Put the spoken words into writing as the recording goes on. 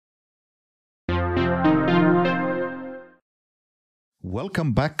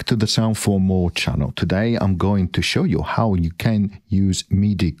Welcome back to the Sound for More channel. Today I'm going to show you how you can use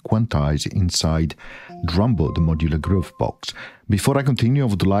MIDI Quantize inside Drambo, the modular groovebox. Before I continue, I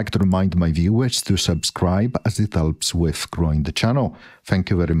would like to remind my viewers to subscribe as it helps with growing the channel. Thank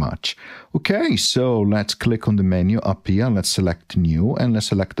you very much. Okay, so let's click on the menu up here. Let's select New and let's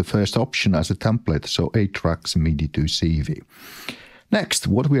select the first option as a template, so 8 tracks MIDI to CV. Next,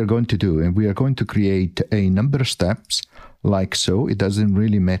 what we are going to do, and we are going to create a number of steps like so. It doesn't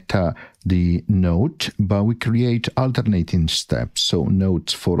really matter the note, but we create alternating steps, so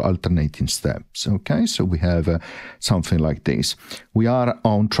notes for alternating steps. Okay, so we have something like this. We are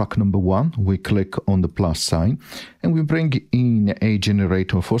on track number 1. We click on the plus sign and we bring in a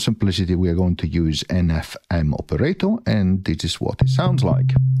generator. For simplicity, we are going to use an FM operator, and this is what it sounds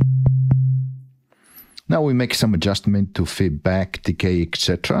like. Now we make some adjustment to feedback, decay,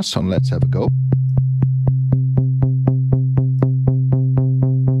 etc. So let's have a go.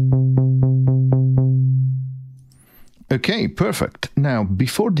 Okay, perfect. Now,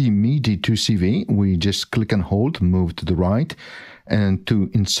 before the MIDI to CV, we just click and hold, move to the right, and to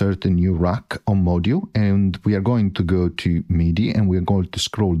insert a new rack on module. And we are going to go to MIDI, and we are going to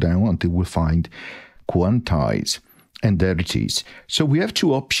scroll down until we find Quantise. And there it is. So we have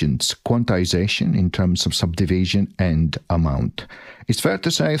two options, quantization in terms of subdivision and amount. It's fair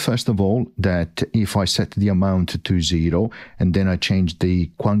to say, first of all, that if I set the amount to 0 and then I change the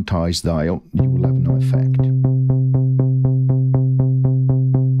quantize dial, you will have no effect.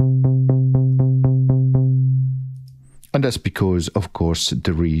 And that's because, of course,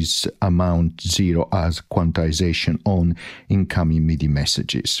 there is amount 0 as quantization on incoming MIDI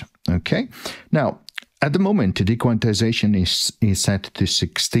messages. Okay. Now, at the moment, the quantization is set to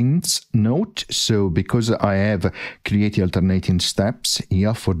 16th note. So because I have created alternating steps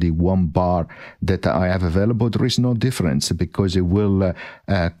here for the 1 bar that I have available, there is no difference because it will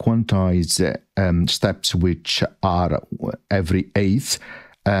quantize steps which are every 8th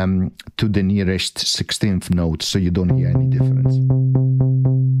to the nearest 16th note. So you don't hear any difference.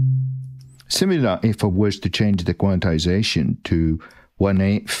 Similar, if I was to change the quantization to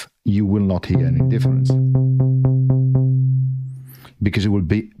 1/8, you will not hear any difference because it will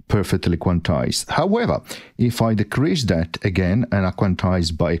be perfectly quantized. However, if I decrease that again and I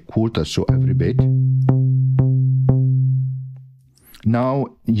quantize by 1/4, so every bit, now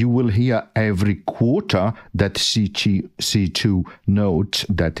you will hear every quarter that C2 note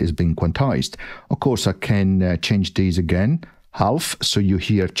that is being quantized. Of course, I can change these again, half, so you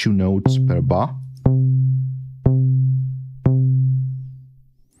hear 2 notes per bar.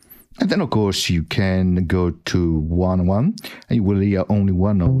 And then, of course, you can go to 1/1, and you will hear only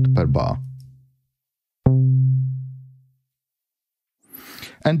 1 note per bar.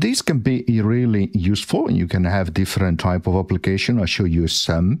 And these can be really useful. You can have different type of application. I'll show you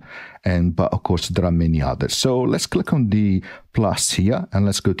some, but of course there are many others. So let's click on the plus here, and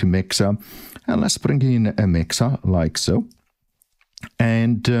let's go to mixer, and let's bring in a mixer like so.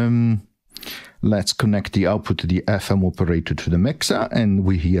 And let's connect the output to the FM operator to the mixer, and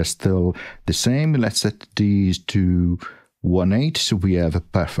we hear still the same. Let's set these to 1/8, so we have a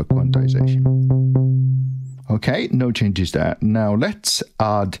perfect quantization. Okay, no changes there. Now let's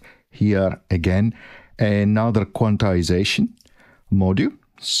add here again another quantization module.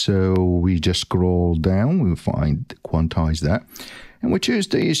 So we just scroll down, we find quantize that, and we choose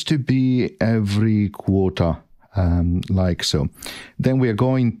these to be every quarter. Like so. Then we are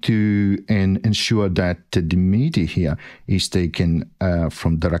going to ensure that the MIDI here is taken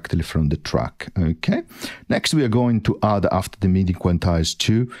directly from the track. Okay. Next, we are going to add, after the MIDI Quantize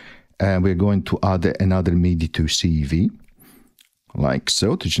 2, we are going to add another MIDI to CV, like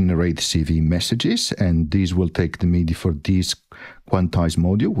so, to generate CV messages, and these will take the MIDI for this Quantize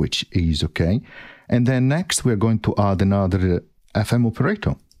module, which is okay. And then next, we are going to add another FM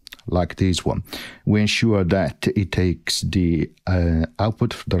operator, like this one. We ensure that it takes the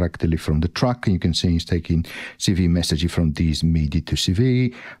output directly from the track. You can see it's taking CV message from this MIDI to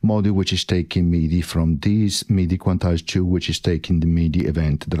CV module, which is taking MIDI from this MIDI Quantize 2, which is taking the MIDI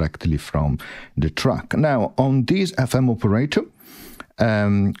event directly from the track. Now, on this FM operator,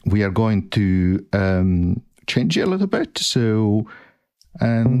 we are going to change it a little bit. So,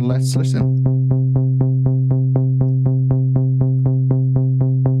 and let's listen.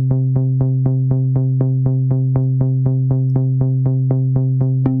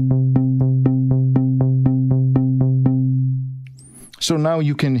 So now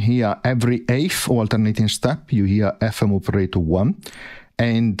you can hear every 8th or alternating step, you hear FM operator 1,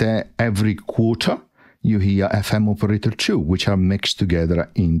 and every quarter you hear FM operator 2, which are mixed together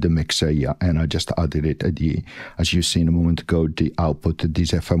in the mixer here. And I just added it at the, as you see in a moment ago, the output,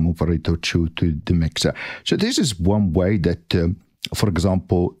 this FM operator 2 to the mixer. So this is one way that, for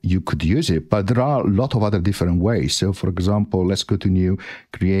example, you could use it, but there are a lot of other different ways. So for example, let's go to new,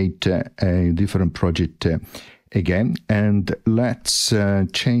 create a different project again, and let's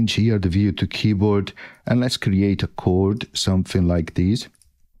change here the view to keyboard, and let's create a chord, something like this.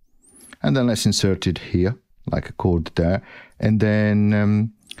 And then let's insert it here, like a chord there. And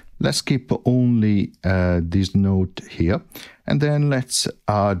then let's keep only this note here. And then let's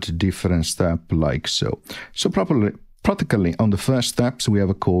add different step like so. So practically on the first steps we have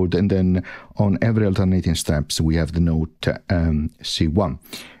a chord, and then on every alternating steps we have the note C1.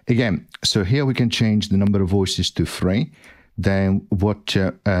 Again, so here we can change the number of voices to 3. Then what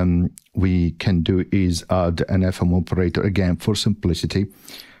we can do is add an FM operator again for simplicity.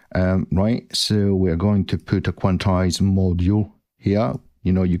 Right, so we are going to put a Quantise module here.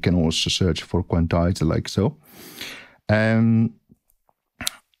 You know, you can also search for Quantise like so. And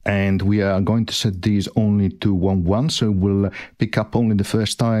we are going to set these only to 1-1, so we'll pick up only the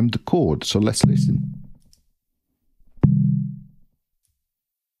first time the chord. So let's listen.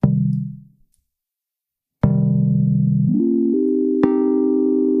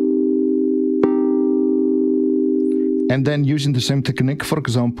 And then using the same technique, for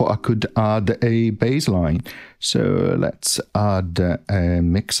example, I could add a bass line. So let's add a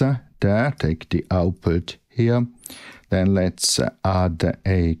mixer there, take the output here. Then let's add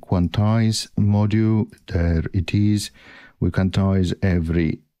a quantize module, there it is. We quantize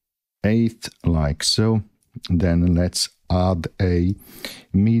every 8th like so. Then let's add a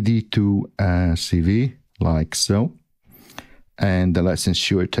MIDI to CV like so. And let's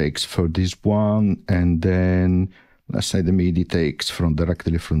ensure it takes for this one, and then let's say the MIDI takes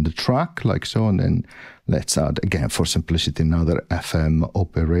directly from the track, like so, and then let's add, again, for simplicity, another FM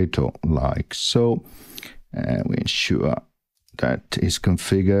operator, like so. And we ensure that is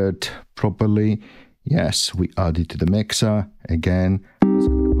configured properly. Yes, we add it to the mixer. Again, let's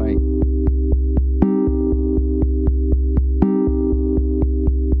click play.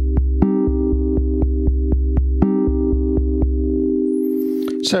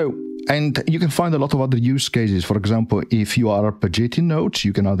 So, and you can find a lot of other use cases. For example, if you are arpeggiating notes,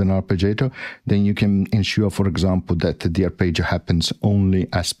 you can add an arpeggiator. Then you can ensure, for example, that the arpeggio happens only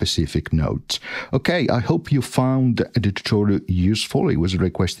at specific notes. Okay, I hope you found the tutorial useful. It was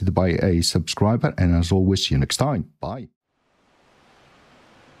requested by a subscriber. And as always, see you next time. Bye.